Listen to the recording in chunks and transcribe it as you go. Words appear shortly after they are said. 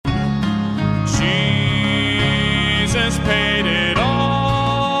paid it all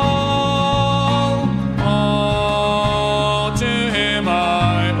to him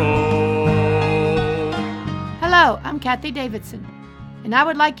I owe. Hello, I'm Kathie Davidson, and I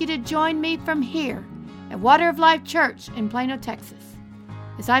would like you to join me from here at Water of Life Church in Plano, Texas,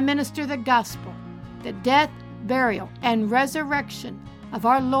 as I minister the gospel, the death, burial, and resurrection of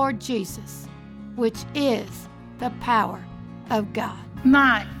our Lord Jesus, which is the power of God.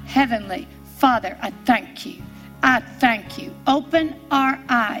 My Heavenly Father, I thank you. I thank you. Open our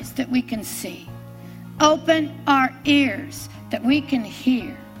eyes that we can see. Open our ears that we can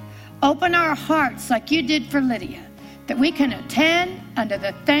hear. Open our hearts like you did for Lydia, that we can attend unto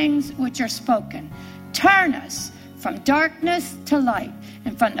the things which are spoken. Turn us from darkness to light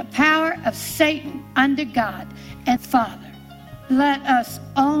and from the power of Satan unto God. And Father, let us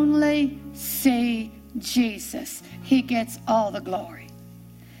only see Jesus. He gets all the glory.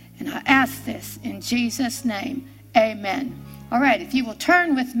 And I ask this in Jesus' name, amen. All right, if you will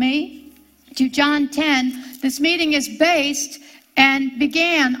turn with me to John 10. This meeting is based and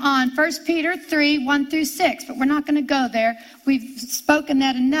began on 1 Peter 3, 1 through 6, but we're not going to go there. We've spoken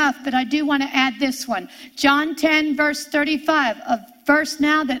that enough, but I do want to add this one. John 10, verse 35, a verse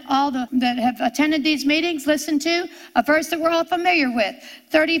now that all that have attended these meetings listen to, a verse that we're all familiar with.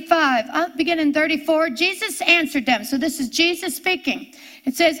 35, I'll begin in 34. Jesus answered them. So this is Jesus speaking.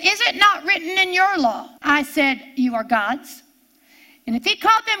 It says, is it not written in your law? I said, you are gods. And if he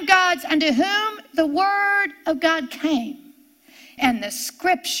called them gods, unto whom the word of God came, and the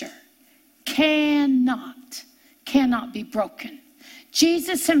scripture cannot be broken.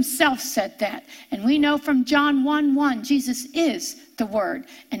 Jesus himself said that. And we know from John 1:1, Jesus is the word,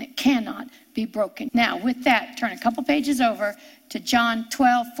 and it cannot be broken. Now, with that, turn a couple pages over to John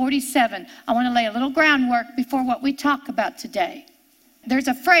 12:47. I want to lay a little groundwork before what we talk about today. There's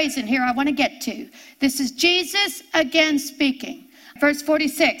a phrase in here I want to get to. This is Jesus again speaking. Verse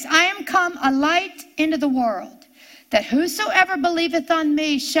 46, I am come a light into the world, that whosoever believeth on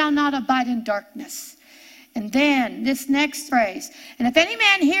me shall not abide in darkness. And then this next phrase, and if any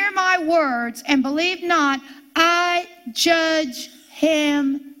man hear my words and believe not, I judge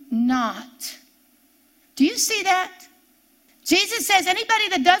him not. Do you see that? Jesus says, anybody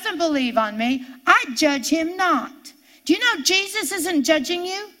that doesn't believe on me, I judge him not. Do you know Jesus isn't judging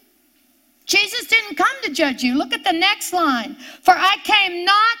you? Jesus didn't come to judge you. Look at the next line. For I came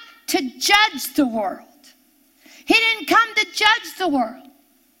not to judge the world. He didn't come to judge the world.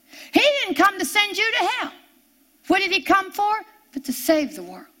 He didn't come to send you to hell. What did he come for? But to save the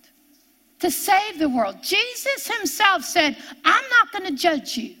world. To save the world. Jesus himself said, I'm not going to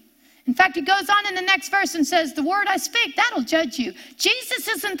judge you. In fact, he goes on in the next verse and says, the word I speak, that'll judge you. Jesus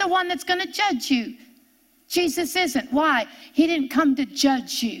isn't the one that's going to judge you. Jesus isn't. Why? He didn't come to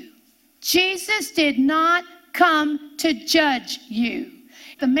judge you. Jesus did not come to judge you.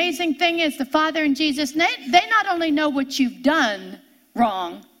 The amazing thing is the Father and Jesus, they not only know what you've done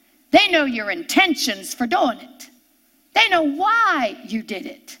wrong, they know your intentions for doing it. They know why you did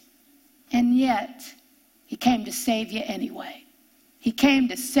it. And yet, he came to save you anyway. He came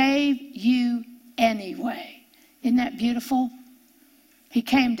to save you anyway. Isn't that beautiful? He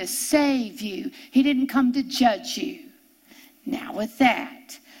came to save you. He didn't come to judge you. Now with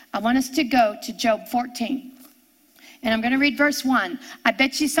that, I want us to go to Job 14. And I'm going to read verse 1. I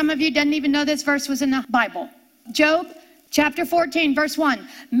bet you some of you didn't even know this verse was in the Bible. Job chapter 14, verse 1.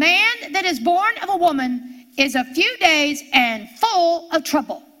 Man that is born of a woman is a few days and full of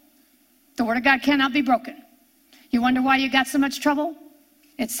trouble. The word of God cannot be broken. You wonder why you got so much trouble?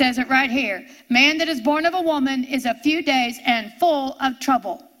 It says it right here. Man that is born of a woman is a few days and full of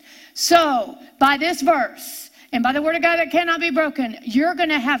trouble. So, by this verse, and by the word of God that cannot be broken, you're going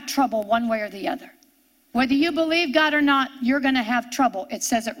to have trouble one way or the other. Whether you believe God or not, you're going to have trouble. It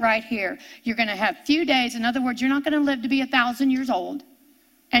says it right here. You're going to have few days. In other words, you're not going to live to be 1,000 years old,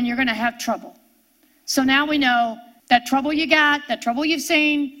 and you're going to have trouble. So now we know that trouble you got, that trouble you've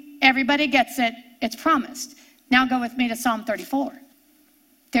seen, everybody gets it. It's promised. Now go with me to Psalm 34.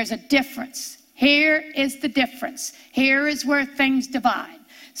 There's a difference. Here is the difference. Here is where things divide.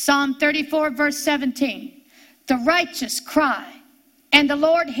 Psalm 34, verse 17. The righteous cry, and the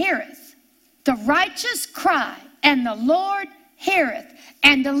Lord heareth. The righteous cry, and the Lord heareth,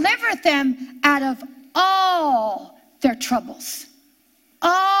 and delivereth them out of all their troubles.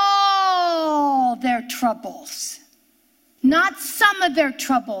 All their troubles. Not some of their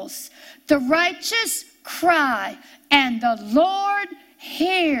troubles. The righteous cry, and the Lord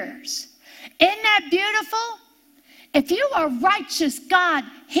hears. Isn't that beautiful? If you are righteous, God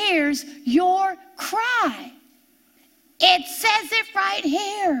hears your cry. It says it right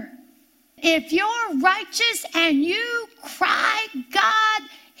here. If you're righteous and you cry, God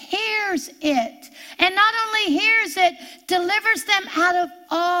hears it. And not only hears it, delivers them out of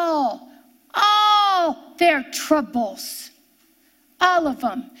all their troubles. All of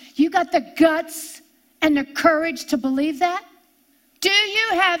them. You got the guts and the courage to believe that? Do you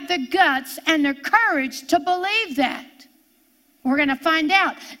have the guts and the courage to believe that? We're going to find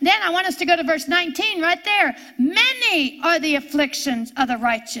out. Then I want us to go to verse 19 right there. Many are the afflictions of the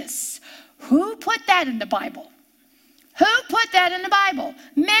righteous. Who put that in the Bible? Who put that in the Bible?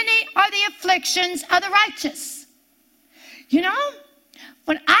 Many are the afflictions of the righteous. You know,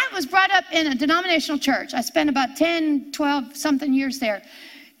 when I was brought up in a denominational church, I spent about 10, 12 something years there.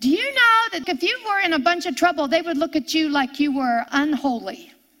 Do you know that if you were in a bunch of trouble, they would look at you like you were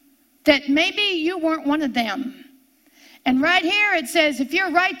unholy? That maybe you weren't one of them. And right here it says, if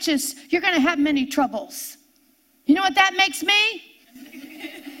you're righteous, you're going to have many troubles. You know what that makes me?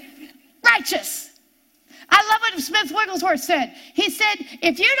 Righteous. I love what Smith Wigglesworth said. He said,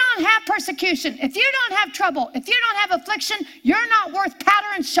 if you don't have persecution, if you don't have trouble, if you don't have affliction, you're not worth powder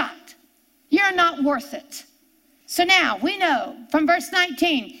and shot. You're not worth it. So now we know from verse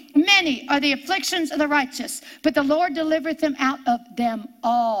 19, many are the afflictions of the righteous, but the Lord delivereth them out of them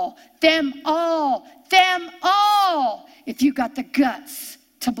all. Them all. Them all. If you got the guts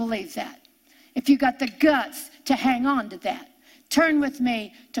to believe that. If you got the guts to hang on to that. Turn with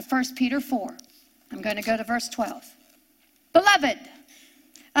me to 1 Peter 4. I'm going to go to verse 12. Beloved,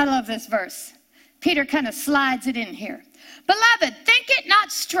 I love this verse. Peter kind of slides it in here. Beloved, think it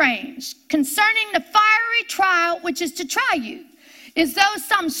not strange concerning the fiery trial which is to try you, as though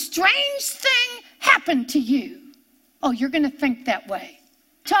some strange thing happened to you. Oh, you're going to think that way.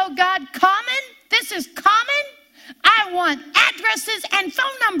 Told God, common? This is common? I want addresses and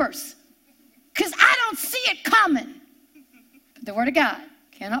phone numbers because I don't see it common. The word of God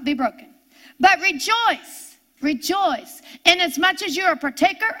cannot be broken. But rejoice, rejoice, inasmuch as you are a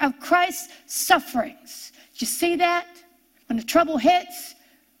partaker of Christ's sufferings. Did you see that? When the trouble hits,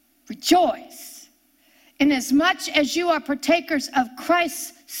 rejoice. Inasmuch as you are partakers of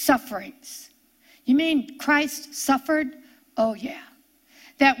Christ's sufferings. You mean Christ suffered? Oh, yeah.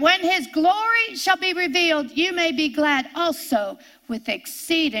 That when his glory shall be revealed, you may be glad also with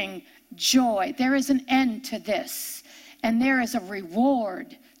exceeding joy. There is an end to this, and there is a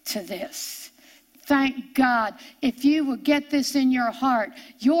reward to this. Thank God. If you will get this in your heart,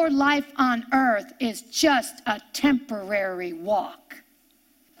 your life on earth is just a temporary walk.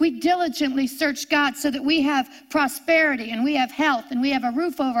 We diligently search God so that we have prosperity and we have health and we have a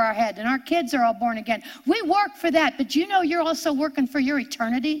roof over our head and our kids are all born again. We work for that, but you know you're also working for your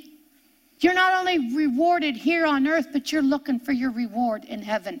eternity. You're not only rewarded here on earth, but you're looking for your reward in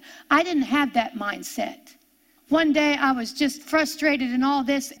heaven. I didn't have that mindset. One day I was just frustrated in all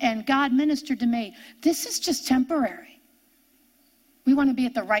this, and God ministered to me. This is just temporary. We want to be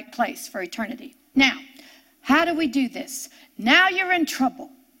at the right place for eternity. Now, how do we do this? Now you're in trouble.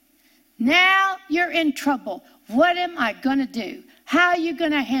 Now you're in trouble. What am I going to do? How are you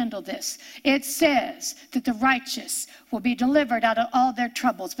going to handle this? It says that the righteous will be delivered out of all their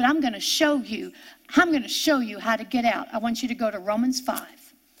troubles. But I'm going to show you how to get out. I want you to go to Romans 5.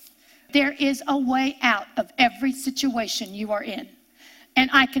 There is a way out of every situation you are in. And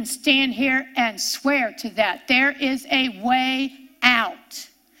I can stand here and swear to that. There is a way out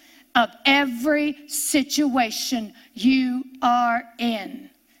of every situation you are in.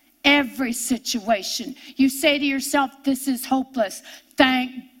 Every situation. You say to yourself, this is hopeless.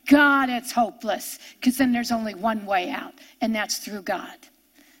 Thank God it's hopeless. Because then there's only one way out. And that's through God.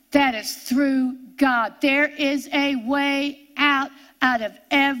 That is through God. There is a way out of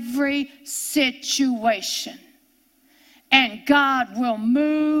every situation. And God will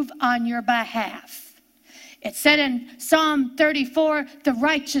move on your behalf. It said in Psalm 34, the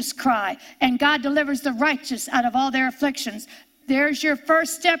righteous cry, and God delivers the righteous out of all their afflictions. There's your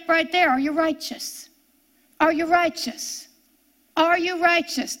first step right there. Are you righteous? Are you righteous? Are you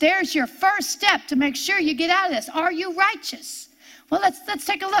righteous? There's your first step to make sure you get out of this. Are you righteous? Well, let's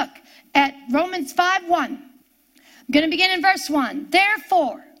take a look at Romans 5:1. I'm going to begin in verse 1.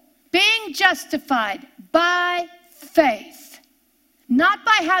 Therefore, being justified by faith, not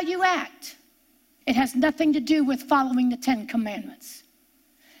by how you act. It has nothing to do with following the 10 Commandments.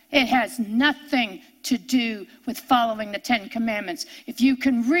 It has nothing to do with following the 10 Commandments. If you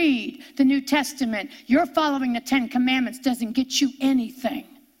can read the New Testament, your following the 10 Commandments doesn't get you anything.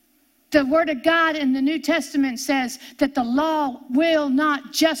 The Word of God in the New Testament says that the law will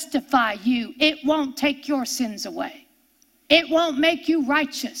not justify you. It won't take your sins away. It won't make you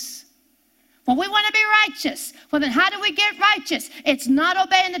righteous. Well, we want to be righteous. Well, then how do we get righteous? It's not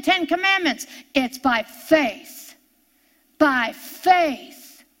obeying the 10 Commandments. It's by faith. By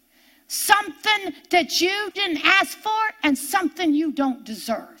faith. Something that you didn't ask for and something you don't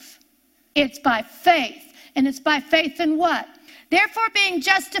deserve. It's by faith. And it's by faith in what? Therefore, being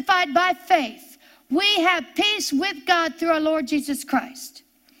justified by faith, we have peace with God through our Lord Jesus Christ,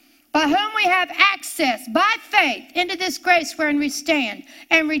 by whom we have access by faith into this grace wherein we stand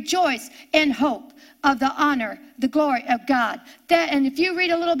and rejoice in hope of the honor, the glory of God. And if you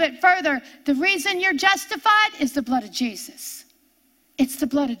read a little bit further, the reason you're justified is the blood of Jesus. It's the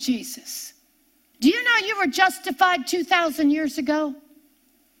blood of Jesus. Do you know you were justified 2,000 years ago?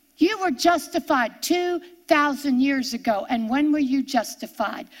 You were justified 2,000 years ago. And when were you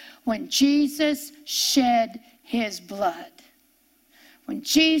justified? When Jesus shed his blood. When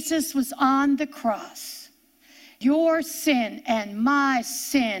Jesus was on the cross, your sin and my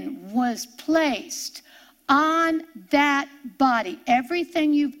sin was placed on that body.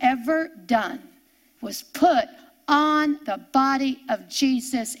 Everything you've ever done was put on the body of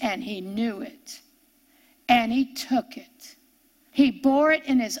Jesus, and he knew it. And he took it. He bore it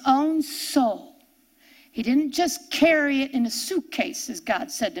in his own soul. He didn't just carry it in a suitcase, as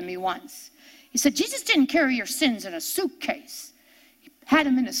God said to me once. He said, Jesus didn't carry your sins in a suitcase. He had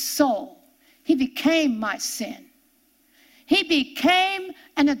them in his soul. He became my sin. He became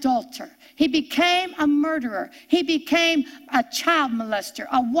an adulterer. He became a murderer. He became a child molester,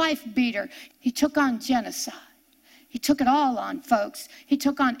 a wife beater. He took on genocide. He took it all on, folks. He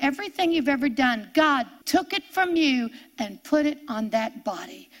took on everything you've ever done. God took it from you and put it on that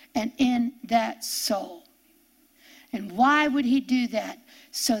body and in that soul. And why would he do that?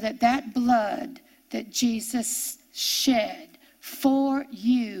 So that that blood that Jesus shed for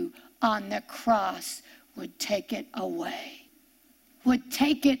you on the cross would take it away. Would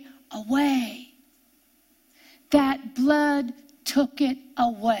take it away. That blood took it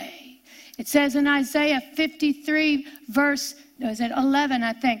away. It says in Isaiah 53, verse 11,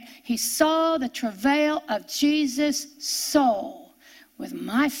 I think, he saw the travail of Jesus' soul with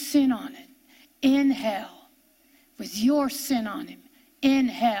my sin on it in hell, with your sin on him in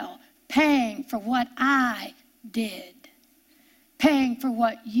hell, paying for what I did, paying for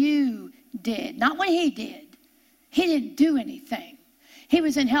what you did, not what he did. He didn't do anything. He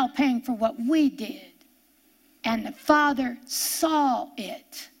was in hell paying for what we did. And the Father saw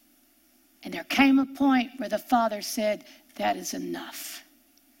it. And there came a point where the Father said, that is enough.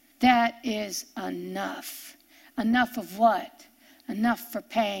 That is enough. Enough of what? Enough for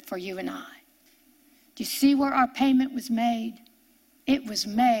paying for you and I. Do you see where our payment was made? It was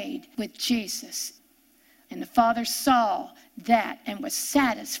made with Jesus. And the Father saw that and was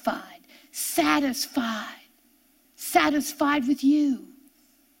satisfied. Satisfied. Satisfied with you.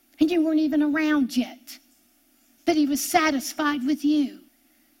 And you weren't even around yet. But he was satisfied with you.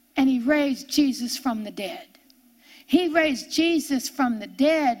 And he raised Jesus from the dead. He raised Jesus from the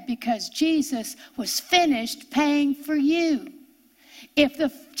dead because Jesus was finished paying for you.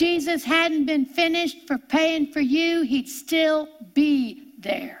 If Jesus hadn't been finished for paying for you, he'd still be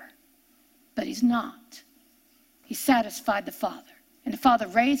there. But he's not. He satisfied the Father. And the Father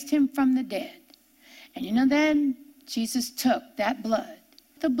raised him from the dead. And you know, then Jesus took that blood,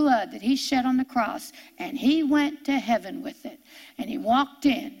 the blood that he shed on the cross, and he went to heaven with it. And he walked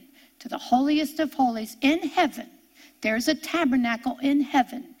in to the holiest of holies in heaven. There's a tabernacle in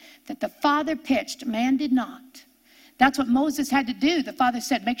heaven that the Father pitched. Man did not. That's what Moses had to do. The Father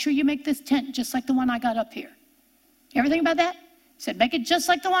said, make sure you make this tent just like the one I got up here. You ever think about that? He said, make it just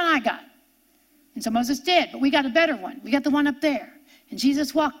like the one I got. And so Moses did, but we got a better one. We got the one up there. And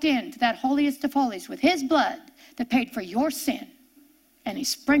Jesus walked into that holiest of holies with his blood that paid for your sin. And he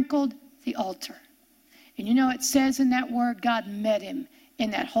sprinkled the altar. And you know, it says in that word, God met him in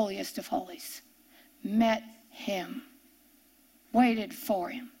that holiest of holies. Met him. Waited for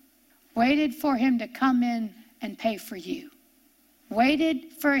him. Waited for him to come in and pay for you.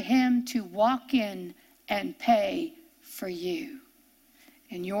 Waited for him to walk in and pay for you.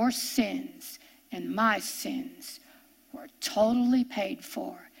 And your sins and my sins were totally paid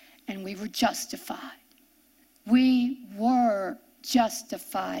for, and we were justified. We were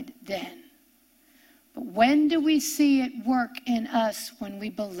justified then. But when do we see it work in us? When we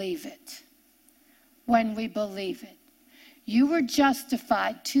believe it. When we believe it. You were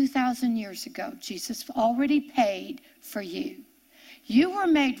justified 2,000 years ago. Jesus already paid for you. You were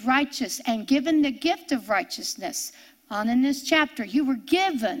made righteous and given the gift of righteousness. On in this chapter, you were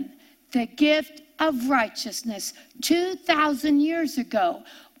given the gift of righteousness 2,000 years ago.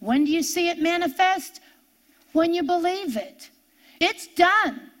 When do you see it manifest? When you believe it. It's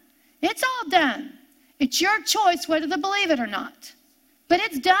done. It's all done. It's your choice whether to believe it or not. But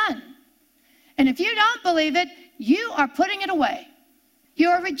it's done. And if you don't believe it, you are putting it away. You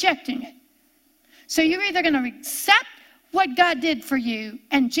are rejecting it. So you're either going to accept what God did for you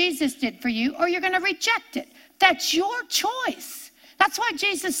and Jesus did for you, or you're going to reject it. That's your choice. That's why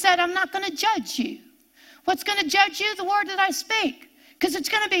Jesus said, I'm not going to judge you. What's going to judge you? The word that I speak. Because it's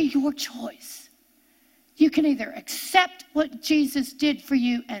going to be your choice. You can either accept what Jesus did for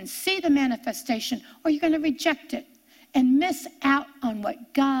you and see the manifestation, or you're going to reject it and miss out on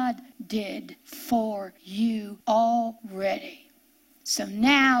what God did for you already. So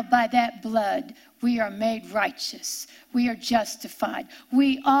now by that blood, we are made righteous. We are justified.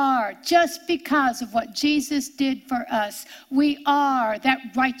 We are, just because of what Jesus did for us, we are that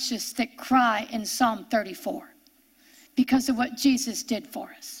righteous that cry in Psalm 34 because of what Jesus did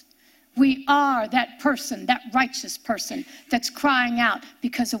for us. We are that person, that righteous person that's crying out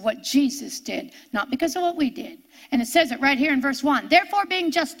because of what Jesus did, not because of what we did. And it says it right here in verse 1. Therefore,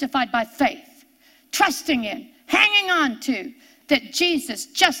 being justified by faith, trusting in, hanging on to, that Jesus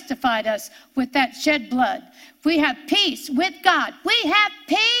justified us with that shed blood. We have peace with God. We have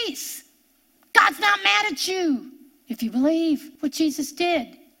peace. God's not mad at you if you believe what Jesus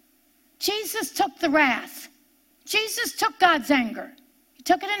did. Jesus took the wrath. Jesus took God's anger. He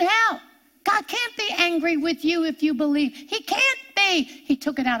took it in hell. God can't be angry with you if you believe. He can't be. He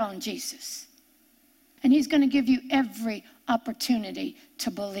took it out on Jesus. And he's going to give you every opportunity to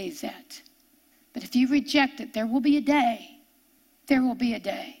believe that. But if you reject it, there will be a day. There will be a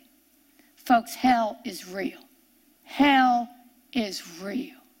day. Folks, hell is real. Hell is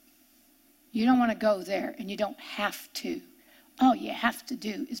real. You don't want to go there, and you don't have to. All you have to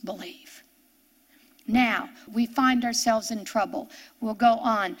do is believe. Now, we find ourselves in trouble. We'll go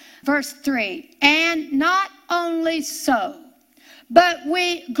on. Verse 3, and not only so, but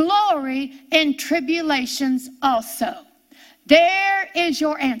we glory in tribulations also. There is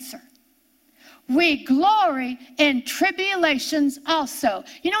your answer. We glory in tribulations also.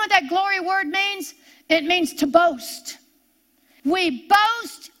 You know what that glory word means? It means to boast. We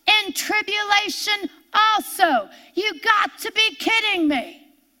boast in tribulation also. You got to be kidding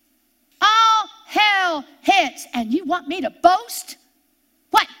me. All hell hits, and you want me to boast?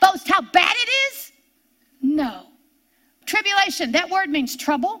 What, boast how bad it is? No. Tribulation, that word means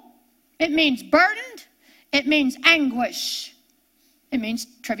trouble. It means burdened. It means anguish. It means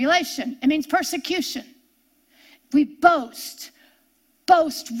tribulation. It means persecution. We boast.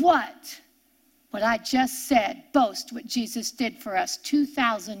 Boast what? What I just said. Boast what Jesus did for us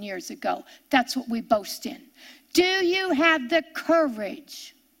 2,000 years ago. That's what we boast in. Do you have the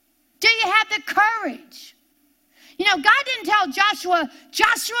courage? Do you have the courage? You know, God didn't tell Joshua,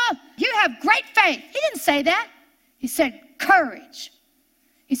 you have great faith. He didn't say that. He said courage.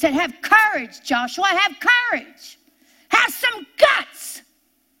 He said, have courage, Joshua, have courage. Have some guts.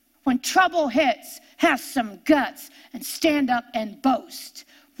 When trouble hits, have some guts and stand up and boast.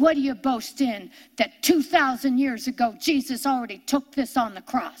 What do you boast in? That 2,000 years ago, Jesus already took this on the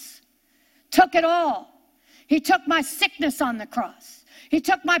cross. Took it all. He took my sickness on the cross. He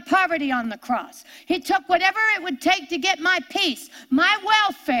took my poverty on the cross. He took whatever it would take to get my peace, my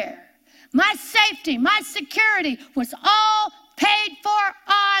welfare, my safety, my security was all paid for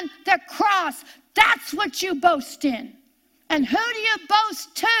on the cross. That's what you boast in. And who do you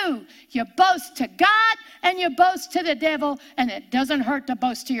boast to? You boast to God and you boast to the devil, and it doesn't hurt to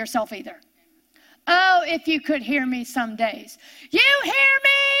boast to yourself either. Oh, if you could hear me some days. You hear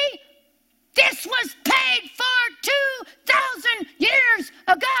me? This was paid for 2,000 years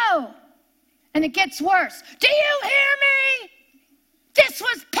ago. And it gets worse. Do you hear me? This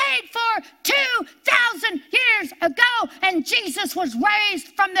was paid for 2,000 years ago, and Jesus was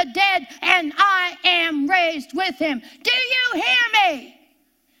raised from the dead, and I am raised with him. Do you hear me?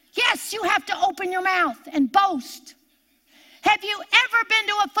 Yes, you have to open your mouth and boast. Have you ever been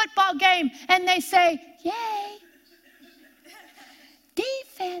to a football game and they say, yay,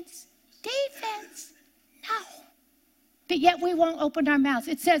 defense, defense? No. But yet we won't open our mouths.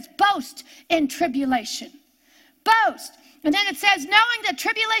 It says boast in tribulation. Boast. And then it says, knowing that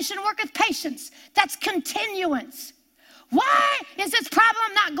tribulation worketh patience. That's continuance. Why is this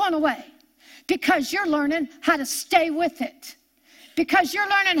problem not going away? Because you're learning how to stay with it. Because you're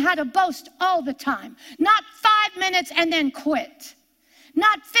learning how to boast all the time. Not 5 minutes and then quit.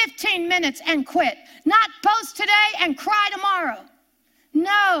 Not 15 minutes and quit. Not boast today and cry tomorrow.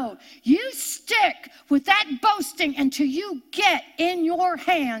 No, you stick with that boasting until you get in your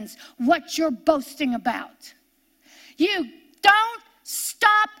hands what you're boasting about. You don't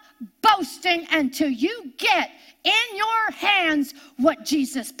stop boasting until you get in your hands what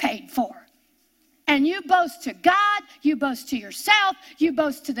Jesus paid for. And you boast to God, you boast to yourself, you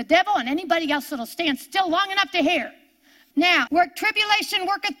boast to the devil, and anybody else that'll stand still long enough to hear. Now, work tribulation,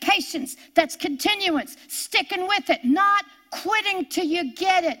 worketh patience. That's continuance, sticking with it, not quitting till you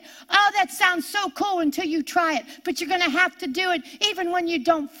get it. Oh, that sounds so cool until you try it. But you're going to have to do it even when you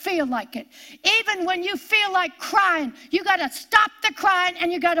don't feel like it. Even when you feel like crying, you got to stop the crying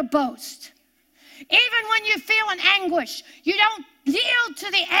and you got to boast. Even when you feel an anguish, you don't yield to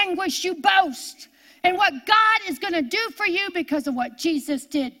the anguish, you boast. And what God is going to do for you because of what Jesus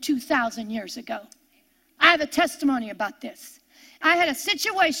did 2,000 years ago. I have a testimony about this. I had a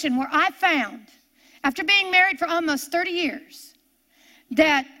situation where I found, after being married for almost 30 years,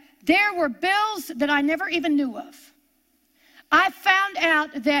 that there were bills that I never even knew of. I found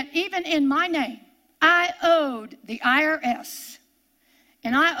out that even in my name, I owed the IRS,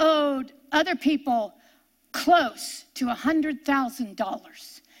 and I owed other people close to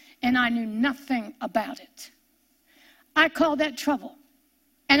 $100,000, and I knew nothing about it. I called that trouble.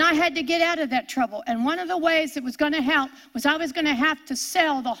 And I had to get out of that trouble. And one of the ways it was going to help was I was going to have to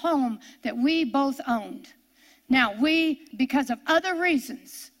sell the home that we both owned. Now, because of other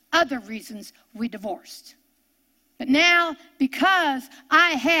reasons, we divorced. But now, because I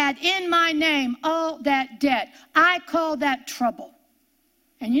had in my name all that debt, I call that trouble.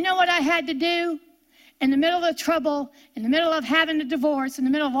 And you know what I had to do? In the middle of the trouble, in the middle of having a divorce, in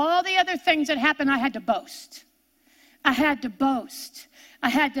the middle of all the other things that happened, I had to boast. I had to boast. I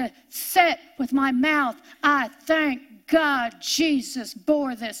had to say with my mouth, I thank God Jesus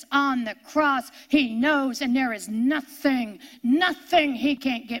bore this on the cross. He knows, and there is nothing he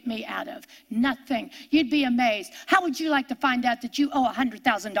can't get me out of. Nothing. You'd be amazed. How would you like to find out that you owe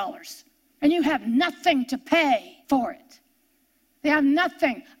 $100,000 and you have nothing to pay for it? They have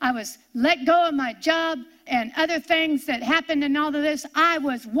nothing. I was let go of my job and other things that happened in all of this. I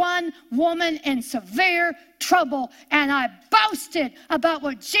was one woman in severe trouble, and I boasted about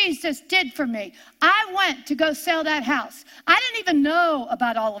what Jesus did for me. I went to go sell that house. I didn't even know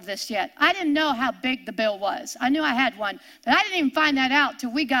about all of this yet. I didn't know how big the bill was. I knew I had one, but I didn't even find that out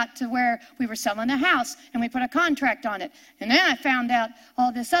till we got to where we were selling the house and we put a contract on it. And then I found out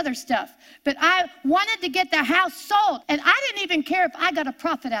all this other stuff. But I wanted to get the house sold, and I didn't even care if I got a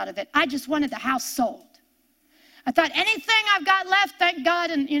profit out of it. I just wanted the house sold. I thought anything I've got left, thank God,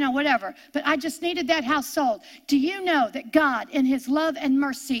 and whatever. But I just needed that house sold. Do you know that God, in his love and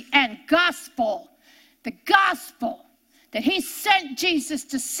mercy and gospel, the gospel, that he sent Jesus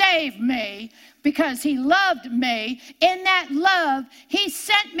to save me because he loved me. In that love, he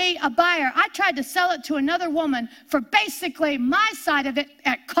sent me a buyer. I tried to sell it to another woman for basically my side of it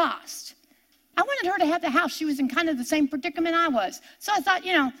at cost. I wanted her to have the house. She was in kind of the same predicament I was. So I thought,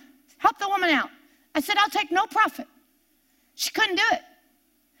 help the woman out. I said, I'll take no profit. She couldn't do it.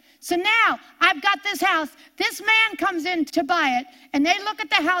 So now I've got this house. This man comes in to buy it, and they look at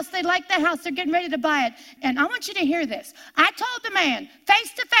the house. They like the house. They're getting ready to buy it. And I want you to hear this. I told the man,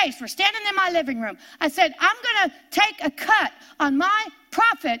 face to face, we're standing in my living room. I said, I'm going to take a cut on my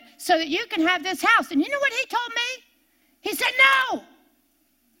profit so that you can have this house. And you know what he told me? He said, no.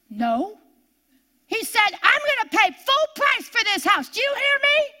 No. He said, I'm going to pay full price for this house. Do you hear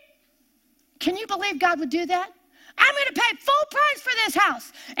me? Can you believe God would do that? I'm going to pay full price for this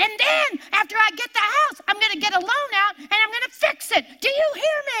house. And then after I get the house, I'm going to get a loan out and I'm going to fix it. Do you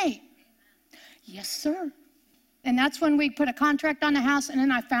hear me? Yes, sir. And that's when we put a contract on the house, and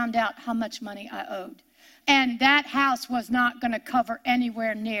then I found out how much money I owed. And that house was not going to cover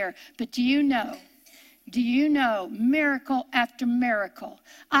anywhere near. But do you know, miracle after miracle,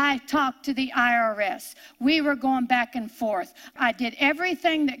 I talked to the IRS. We were going back and forth. I did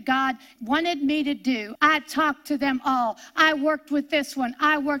everything that God wanted me to do. I talked to them all. I worked with this one.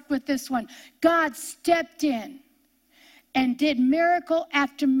 I worked with this one. God stepped in and did miracle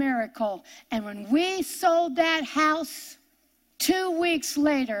after miracle. And when we sold that house, 2 weeks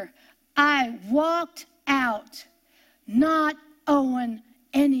later, I walked out not owing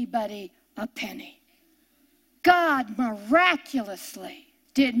anybody a penny. God miraculously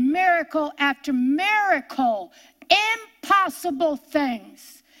did miracle after miracle, impossible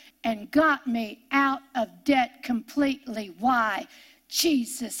things, and got me out of debt completely. Why?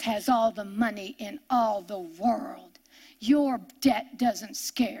 Jesus has all the money in all the world. Your debt doesn't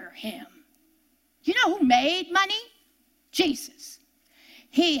scare him. You know who made money? Jesus.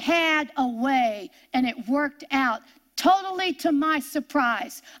 He had a way, and it worked out totally to my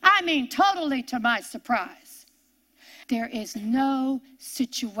surprise. I mean, totally to my surprise. There is no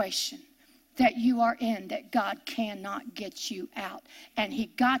situation that you are in that God cannot get you out. And he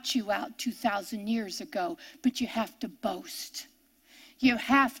got you out 2,000 years ago, but you have to boast. You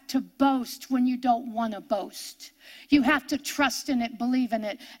have to boast when you don't want to boast. You have to trust in it, believe in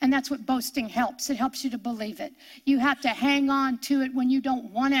it. And that's what boasting helps. It helps you to believe it. You have to hang on to it when you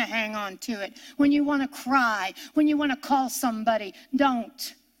don't want to hang on to it. When you want to cry, when you want to call somebody.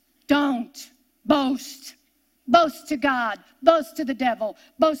 Don't boast. Boast to God. Boast to the devil.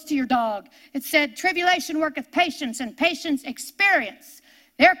 Boast to your dog. It said, tribulation worketh patience, and patience experience.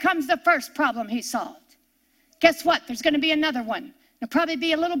 There comes the first problem he solved. Guess what? There's going to be another one. It'll probably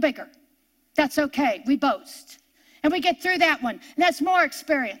be a little bigger. That's okay. We boast. And we get through that one. And that's more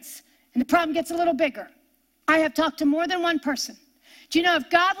experience. And the problem gets a little bigger. I have talked to more than one person. Do you know if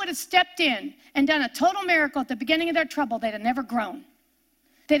God would have stepped in and done a total miracle at the beginning of their trouble, they'd have never grown.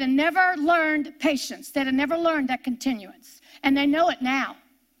 They'd have never learned patience. They'd have never learned that continuance. And they know it now.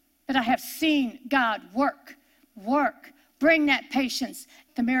 That I have seen God work, bring that patience.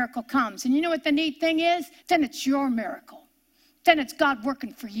 The miracle comes. And you know what the neat thing is? Then it's your miracle. Then it's God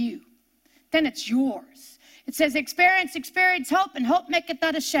working for you. Then it's yours. It says, experience hope, and hope maketh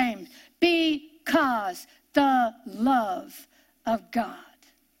not ashamed, because the love of God.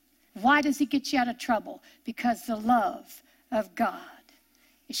 Why does he get you out of trouble? Because the love of God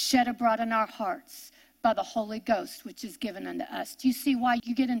is shed abroad in our hearts by the Holy Ghost, which is given unto us. Do you see why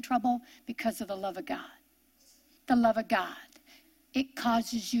you get in trouble? Because of the love of God. The love of God. It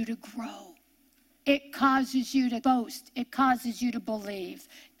causes you to grow. It causes you to boast. It causes you to believe.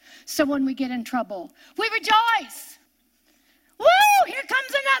 So when we get in trouble, we rejoice. Woo! Here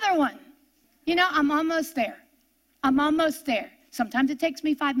comes another one. You know, I'm almost there. I'm almost there. Sometimes it takes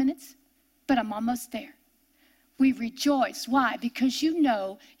me 5 minutes, but I'm almost there. We rejoice. Why? Because you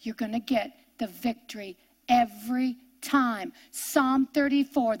know you're going to get the victory every time. Psalm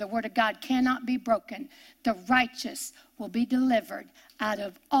 34, the word of God cannot be broken. The righteous will be delivered out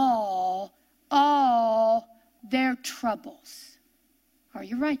of all their troubles. Are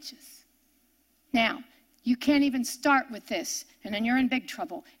you righteous? Now, you can't even start with this, and then you're in big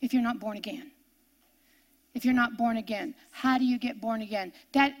trouble if you're not born again. If you're not born again, how do you get born again?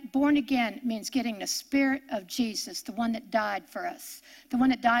 That born again means getting the Spirit of Jesus, the one that died for us, the one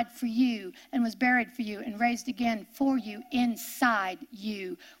that died for you and was buried for you and raised again for you inside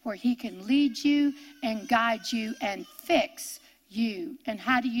you, where he can lead you and guide you and fix you. And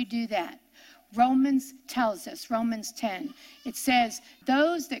how do you do that? Romans tells us, Romans 10, it says,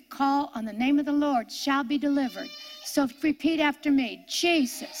 those that call on the name of the Lord shall be delivered. So repeat after me.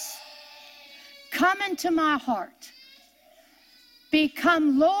 Jesus, come into my heart.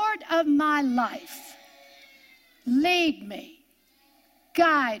 Become Lord of my life. Lead me.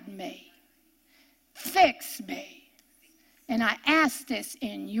 Guide me. Fix me. And I ask this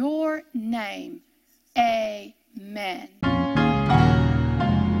in your name. Amen.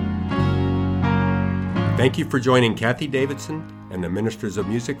 Thank you for joining Kathie Davidson and the Ministers of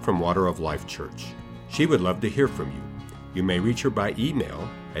Music from Water of Life Church. She would love to hear from you. You may reach her by email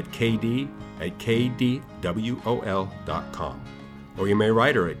at kd@kdwol.com. Or you may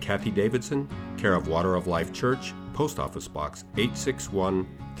write her at Kathie Davidson, care of Water of Life Church, Post Office Box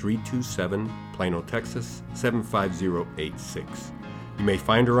 861-327, Plano, Texas 75086. You may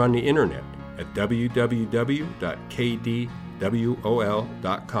find her on the internet at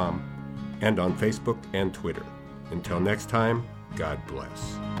www.kdwol.com and on Facebook and Twitter. Until next time, God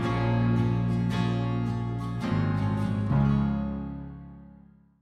bless.